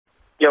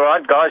You're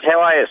right, guys.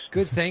 How are you?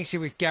 Good, thanks.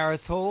 You're with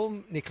Gareth Hall,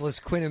 Nicholas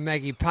Quinn and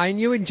Maggie Payne.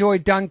 You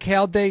enjoyed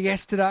Dunkeld there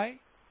yesterday?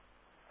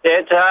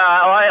 Yeah,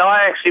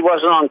 I actually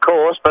wasn't on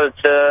course, but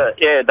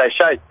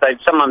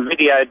someone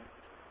videoed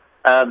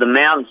the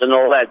mountains and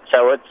all that,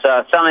 so it's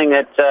something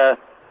that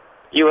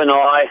you and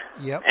I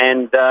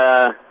and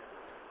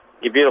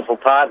your beautiful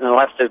partner will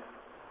have to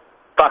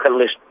bucket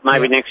list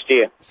maybe next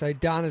year. So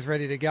Dana's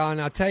ready to go,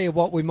 and I'll tell you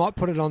what, we might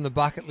put it on the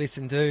bucket list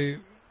and do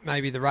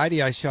maybe the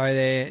radio show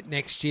there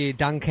next year,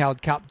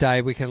 Dunkeld Cup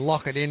Day. We can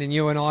lock it in, and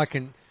you and I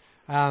can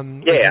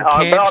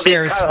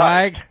share a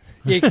swag.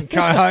 You can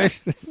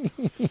co-host.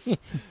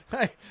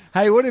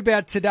 Hey, what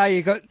about today?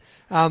 You got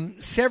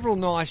several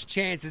nice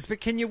chances, but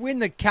can you win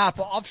the cup?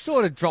 I've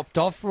sort of dropped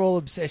off for All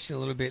Obsession a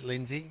little bit,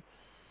 Lindsay.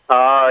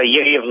 Oh,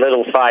 you have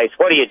little faith.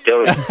 What are you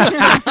doing?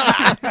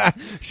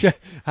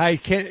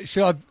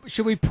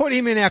 Should we put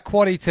him in our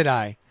quaddie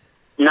today?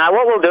 No,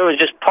 what we'll do is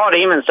just pot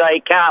him and say he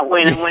can't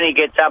win, and when he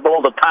gets up,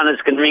 all the punters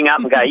can ring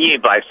up and go, you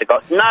blokes have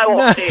got no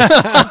idea.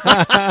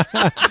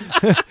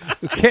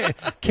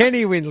 Can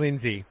he win,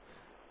 Lindsay?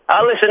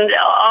 Listen,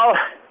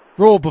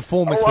 raw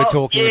performance we're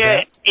talking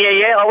about.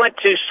 Yeah. I went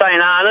to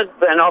St Arnaud,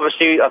 and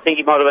obviously I think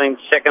he might have been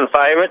second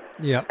favourite.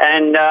 Yeah.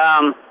 And,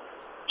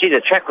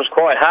 the track was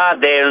quite hard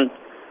there, and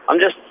I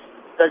just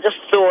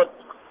thought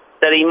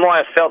that he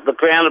might have felt the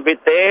ground a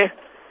bit there.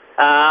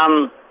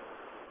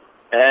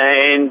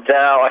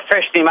 I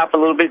freshened him up a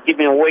little bit, give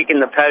him a week in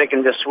the paddock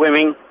and just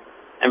swimming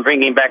and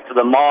bring him back to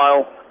the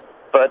mile.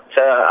 But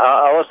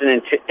I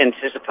wasn't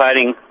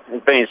anticipating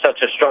it being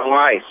such a strong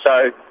race.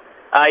 So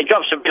he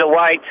drops a bit of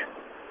weight.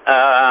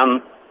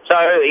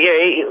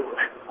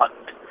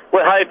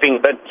 We're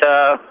hoping, but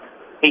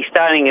he's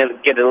starting to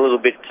get a little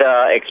bit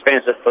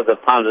expensive for the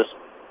punters.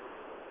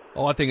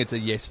 Oh, I think it's a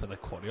yes for the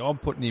quaddie. I'm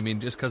putting him in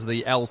just because of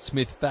the Al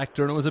Smith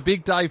factor, and it was a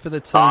big day for the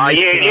team. Oh,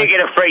 you get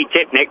a free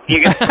tip, Nick.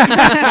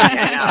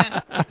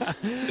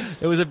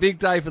 It was a big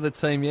day for the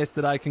team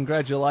yesterday.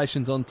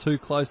 Congratulations on Too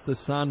Close to the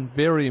Sun.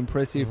 Very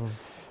impressive.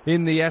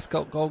 In the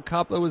Ascot Gold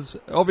Cup, it was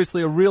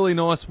obviously a really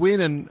nice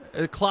win and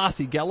a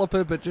classy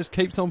galloper, but just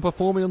keeps on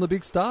performing on the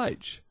big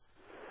stage.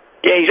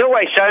 Yeah, he's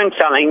always shown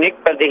something,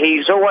 Nick, but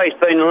he's always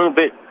been a little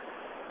bit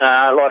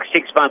like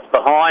 6 months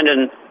behind,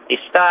 and he's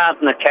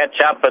starting to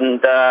catch up,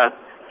 and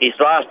his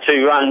last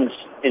two runs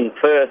in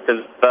Perth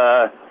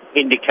have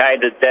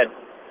indicated that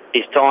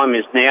his time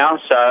is now.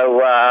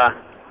 So I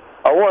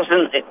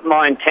wasn't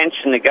my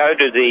intention to go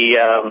to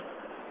the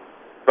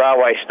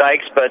Railway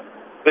Stakes, but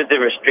with the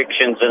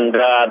restrictions and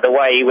the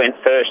way he went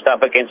first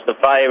up against the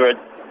favourite,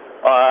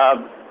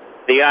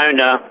 the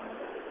owner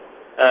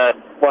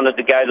wanted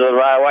to go to the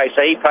Railway,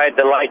 so he paid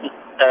the late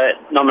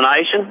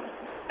nomination.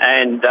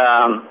 And,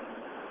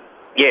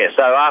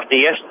 so after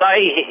yesterday,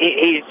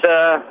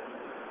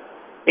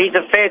 he's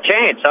a fair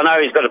chance. I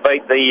know he's got to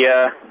beat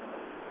the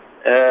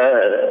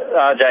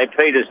RJ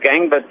Peters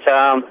gang, but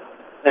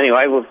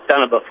anyway, we've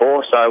done it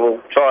before, so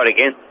we'll try it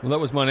again. Well, that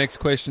was my next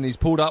question. He's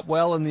pulled up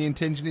well, and the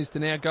intention is to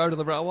now go to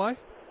the Railway?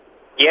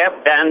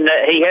 Yep, and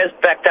he has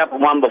backed up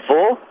and won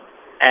before,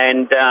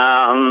 and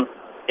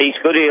he's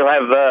good. He'll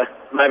have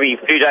maybe a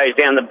few days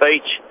down the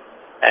beach,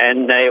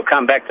 and he'll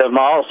come back to the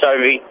mile, so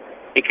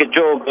he could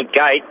draw a good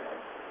gate.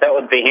 That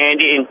would be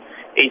handy. And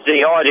he's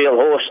the ideal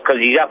horse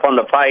because he's up on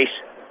the pace,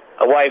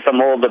 away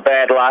from all the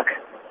bad luck,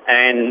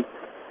 and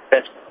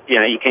that's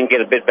you can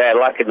get a bit bad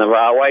luck in the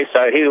Railway,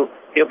 so he'll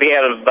be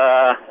out of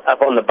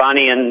up on the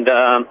bunny, and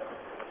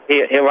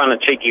he'll run a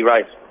cheeky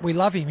race. We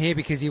love him here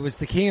because he was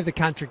the king of the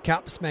country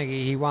cups,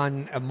 Maggie. He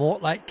won a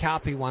Mortlake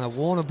Cup, he won a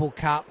Warrnambool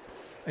Cup,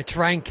 a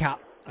Terrain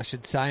Cup, I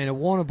should say, and a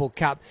Warrnambool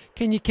Cup.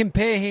 Can you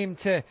compare him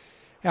to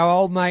our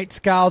old mate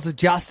Scales of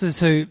Justice,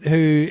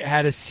 who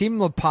had a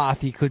similar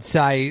path, you could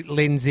say,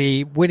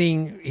 Lindsay,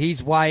 winning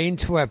his way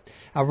into a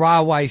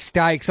Railway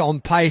Stakes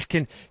on pace?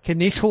 Can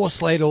this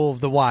horse lead all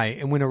of the way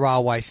and win a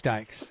Railway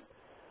Stakes?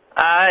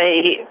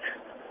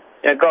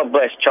 God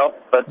bless Chop,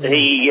 but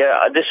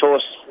this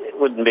horse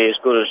wouldn't be as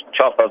good as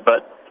Chopper,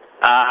 but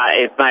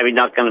it's maybe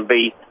not going to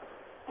be,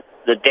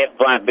 the depth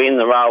won't be in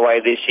the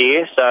Railway this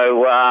year.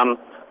 So,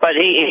 but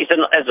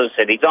as I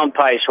said, he's on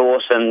pace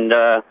horse, and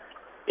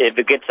if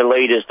it gets a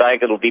Leaders' Day,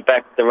 the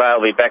rail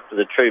will be back to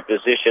the true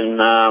position.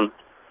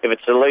 If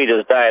it's a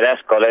Leaders' Day at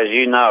Ascot, as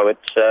you know,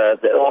 it's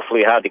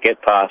awfully hard to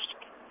get past.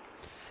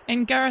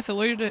 And Gareth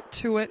alluded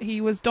to it. He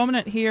was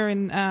dominant here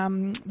in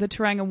the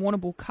Terang and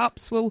Warrnambool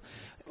Cups. Well,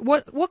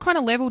 what kind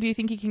of level do you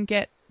think he can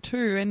get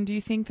to, and do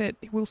you think that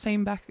we'll see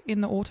him back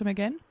in the autumn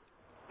again?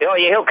 Oh,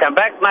 yeah, he'll come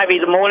back. Maybe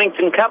the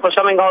Mornington Cup or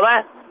something like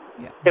that.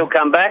 Yeah. He'll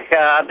come back.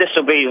 This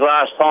will be his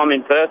last time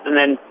in Perth, and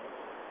then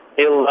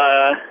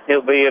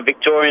he'll be a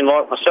Victorian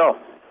like myself.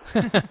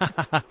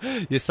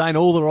 You're saying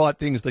all the right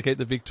things to keep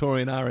the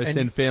Victorian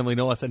RSN family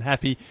nice and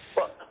happy.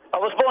 Well, I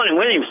was born in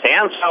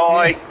Williamstown, so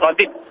I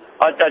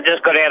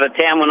just got out of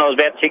town when I was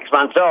about 6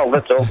 months old,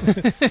 that's all.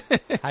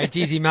 Hey,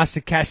 geez, he must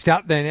have cashed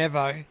up then,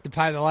 Evo, to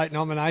pay the late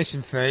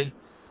nomination fee.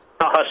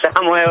 Oh,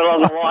 somewhere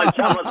along the line,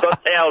 someone's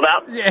got towed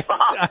up. Yes.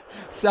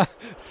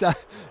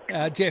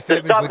 Jeff The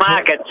Evans. stock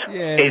market.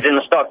 Yeah. He's in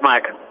the stock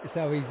market.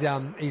 So he's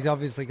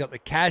obviously got the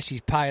cash.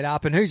 He's paid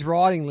up. And who's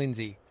riding,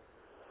 Lindsay?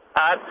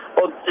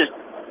 Well, this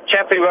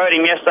chap who rode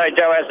him yesterday,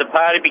 Joe, has a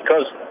party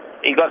because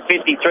he got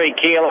 53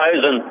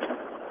 kilos and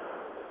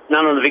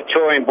none of the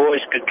Victorian boys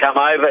could come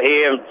over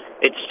here.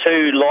 It's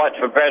too light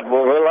for Brad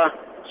Warilla.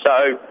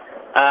 So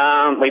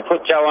we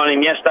put Joe on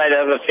him yesterday to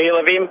have a feel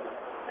of him.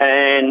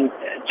 And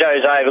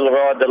Joe's able to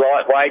ride the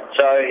lightweight,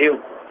 so he'll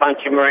punch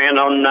him around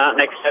on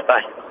next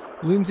Saturday.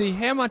 Lindsay,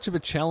 how much of a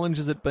challenge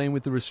has it been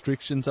with the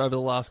restrictions over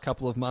the last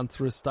couple of months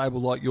for a stable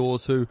like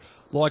yours who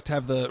like to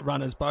have the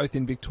runners both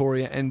in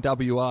Victoria and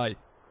WA?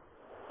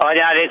 I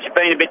know it's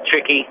been a bit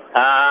tricky,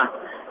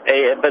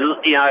 but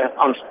you know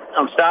I'm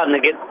starting to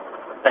get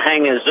the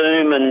hang of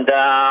Zoom, and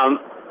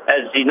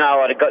as you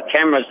know, I've got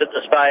cameras at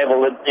the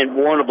stable in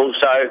Warrnambool,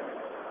 so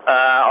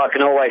I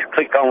can always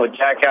click on with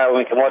Jacko and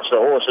we can watch the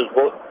horses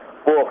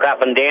walk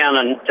up and down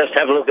and just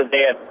have a look at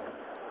their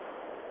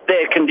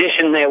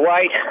condition, their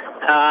weight,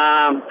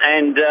 and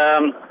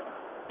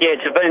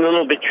it's been a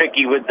little bit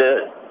tricky with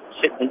the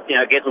sitting,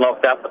 getting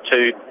locked up for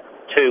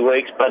two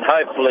weeks, but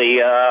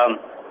hopefully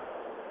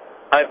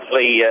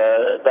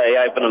they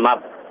open them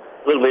up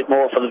a little bit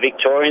more for the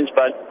Victorians.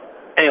 But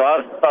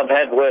anyway, I've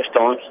had worse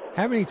times.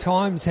 How many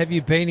times have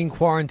you been in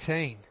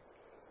quarantine?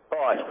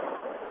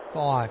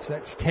 5. So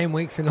that's 10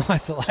 weeks in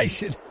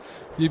isolation.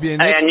 You'd be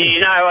an And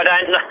excellent...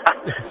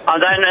 I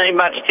don't need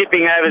much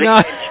tipping over the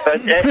edge,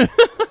 but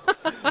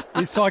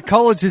Your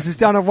psychologist has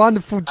done a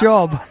wonderful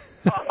job.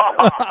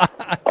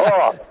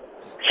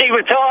 She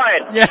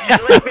retired. Yeah.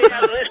 Leave me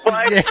out of this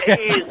place.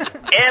 He is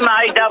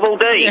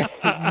MADD.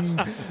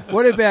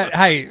 What about,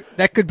 hey,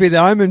 that could be the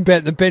Omen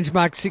bet, the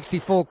Benchmark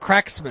 64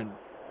 Cracksman.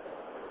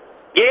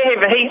 Yeah,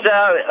 but he's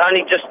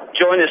only just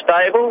joined the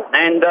stable,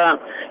 and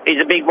he's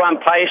a big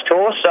one-paced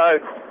horse, so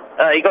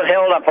he got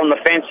held up on the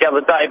fence the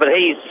other day, but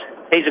he's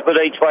a good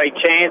each-way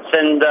chance,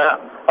 and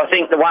I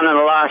think the one in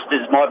the last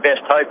is my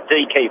best hope,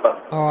 D-Keeper.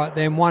 All right,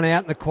 then one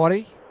out in the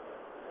quaddie.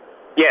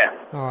 Yeah.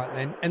 All right,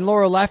 then. And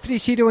Laura Lafferty,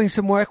 is she doing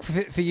some work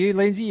for you,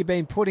 Lindsay? You've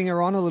been putting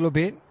her on a little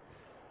bit.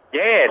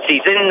 Yeah,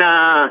 she's in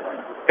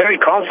very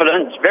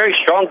confident, very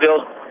strong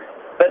girl,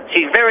 but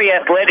she's very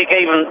athletic.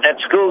 Even at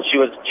school, she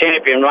was a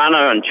champion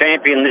runner and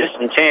champion this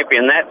and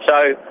champion that,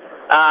 so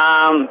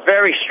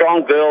very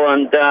strong girl,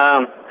 and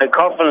her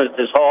confidence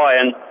is high,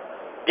 and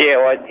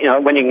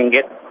when you can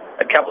get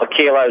a couple of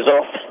kilos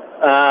off,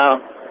 I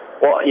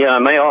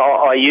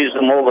use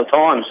them all the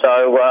time,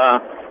 so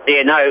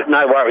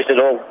no worries at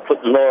all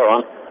putting Laura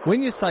on.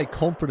 When you say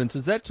confidence,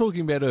 is that talking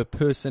about her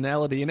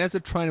personality? And as a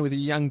trainer with a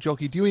young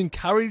jockey, do you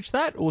encourage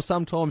that, or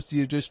sometimes do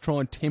you just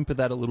try and temper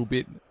that a little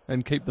bit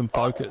and keep them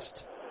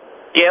focused?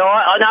 Yeah,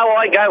 I know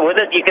I go with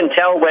it. You can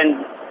tell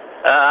when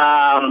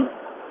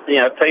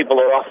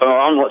people are off and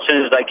on as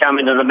soon as they come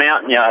into the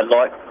mountain yard,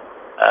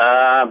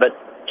 but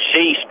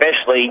she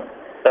especially,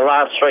 the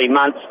last 3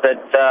 months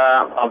that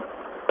I've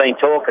been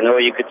talking to her,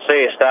 you could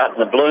see her starting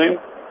to bloom,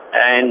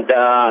 and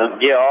I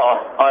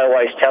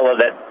always tell her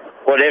that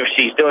whatever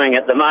she's doing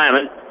at the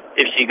moment,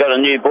 if she's got a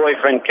new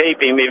boyfriend,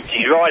 keep him. If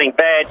she's riding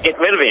bad, get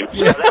rid of him.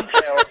 So that's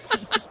how.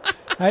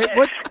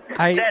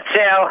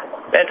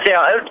 That's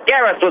how.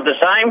 Gareth was the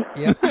same.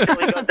 Yep. Until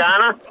he got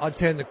Dana. I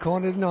turned the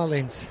corner, didn't I,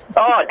 Linz?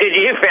 Oh, did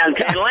you? Found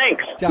 10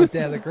 lengths. Jumped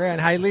out of the ground.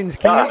 Hey, Linz,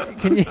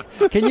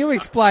 can you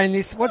explain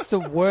this? What's the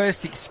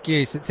worst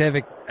excuse that's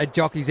a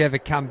jockey's ever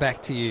come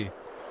back to you?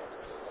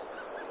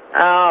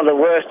 Oh, the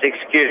worst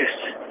excuse.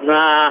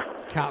 Nah,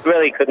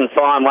 really couldn't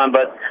find one.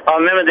 But I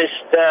remember this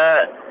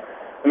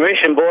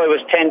Mauritian boy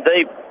was 10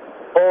 deep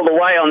all the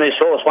way on this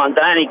horse one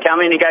day, and he come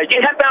in, he goes,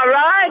 "You happy my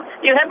ride?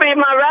 You happy with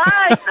my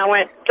ride?" And I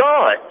went,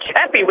 "God,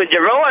 happy with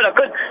your ride?"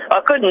 I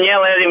couldn't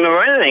yell at him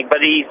or anything,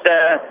 but he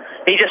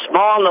just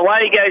smiled the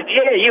way. He goes,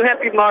 "Yeah, you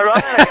happy with my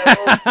ride?" I, go,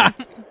 well,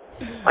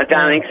 I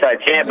don't think so,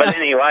 champ. But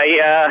anyway,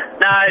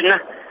 no,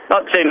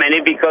 not too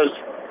many, because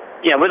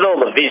with all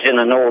the vision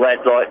and all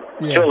that,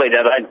 surely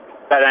they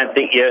don't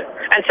think you.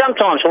 And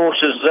sometimes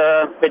horses,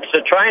 it's the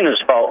trainer's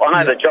fault.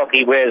 I know the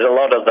jockey wears a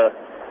lot of the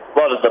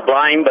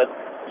blame, but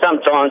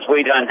sometimes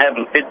we don't have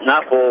them fit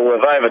enough, or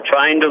we've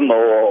overtrained them,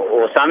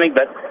 or something,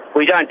 but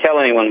we don't tell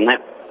anyone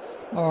that.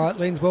 All right,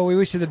 Linz, well, we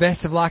wish you the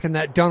best of luck in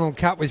that Donald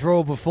Cup with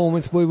Royal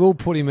Performance. We will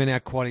put him in our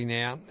quaddie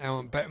now,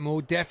 but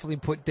we'll definitely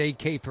put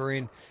D-Keeper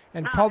in.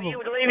 And probably you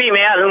would leave him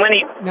out, and when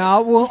he...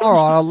 No, well, all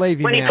right, I'll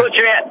leave him out.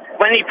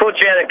 When he puts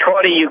you out of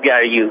quaddie, you go,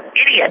 "You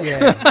idiot."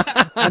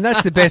 Yeah. And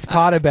that's the best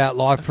part about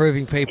life,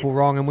 proving people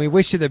wrong, and we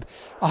wish you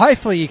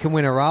hopefully you can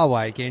win a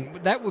railway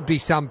again. That would be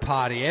some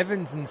party.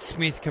 Evans and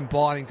Smith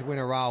combining to win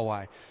a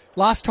railway.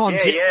 Last time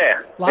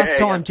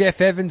Jeff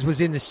Evans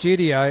was in the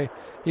studio,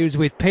 he was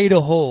with Peter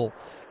Hall,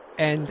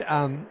 and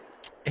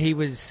he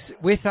was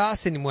with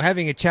us, and we're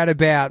having a chat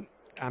about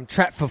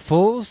Trap for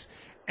Fools,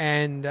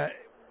 and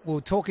we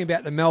were talking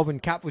about the Melbourne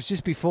Cup. It was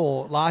just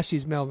before last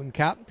year's Melbourne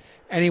Cup,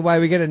 Anyway,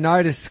 we get a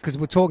notice because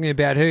we're talking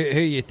about who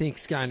you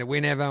think's going to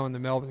win Evo in the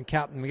Melbourne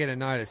Cup, and we get a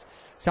notice.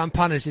 Some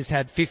punters just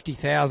had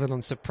 50,000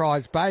 on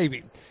Surprise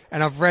Baby,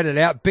 and I've read it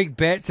out, big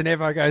bets, and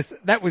Evo goes,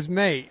 that was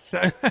me. So,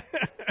 he's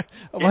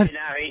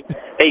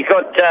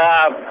got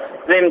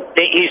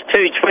his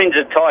two twins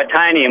of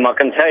titanium. I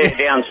can tell you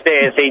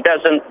downstairs, he's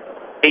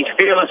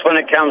fearless when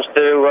it comes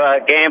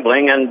to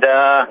gambling, and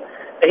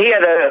he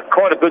had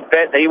quite a good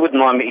bet. He wouldn't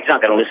mind me. He's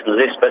not going to listen to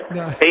this, but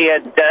no. He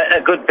had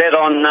a good bet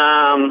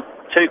on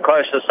Too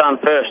Close to the Sun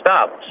first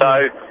up.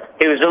 So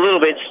he was a little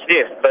bit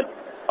stiff, but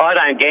I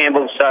don't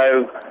gamble,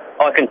 so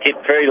I can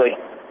tip freely.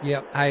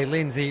 Yep. Hey,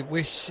 Lindsay,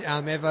 wish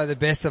Evo the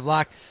best of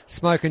luck.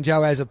 Smoking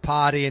Joe has a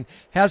party. And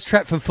how's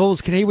Stratford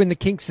Falls? Can he win the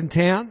Kingston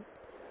Town?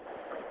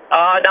 No,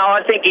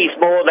 I think he's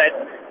more that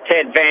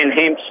Ted Van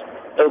Hemps.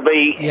 It'll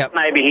be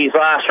maybe his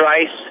last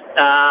race.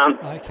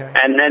 Okay.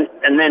 And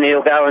then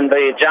he'll go and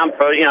be a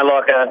jumper,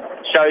 like a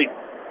show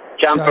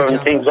jumper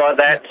and things like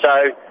that. Yep.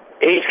 So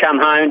he's come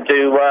home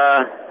to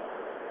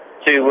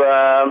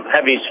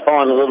have his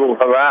final little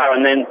hurrah,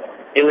 and then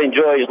he'll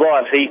enjoy his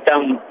life. He's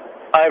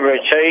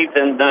overachieved,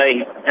 and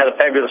he had a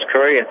fabulous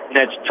career.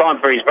 Now it's time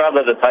for his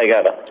brother to take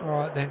over. All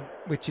right then,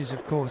 which is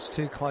of course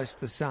Too Close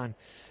to the Sun.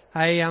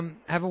 Hey,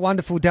 have a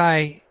wonderful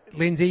day,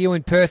 Lindsay. You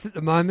in Perth at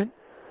the moment?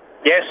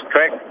 Yes,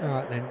 correct. All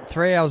right then,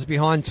 3 hours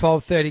behind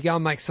 12:30. Go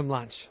and make some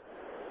lunch.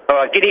 All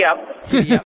right, giddy up. Giddy up.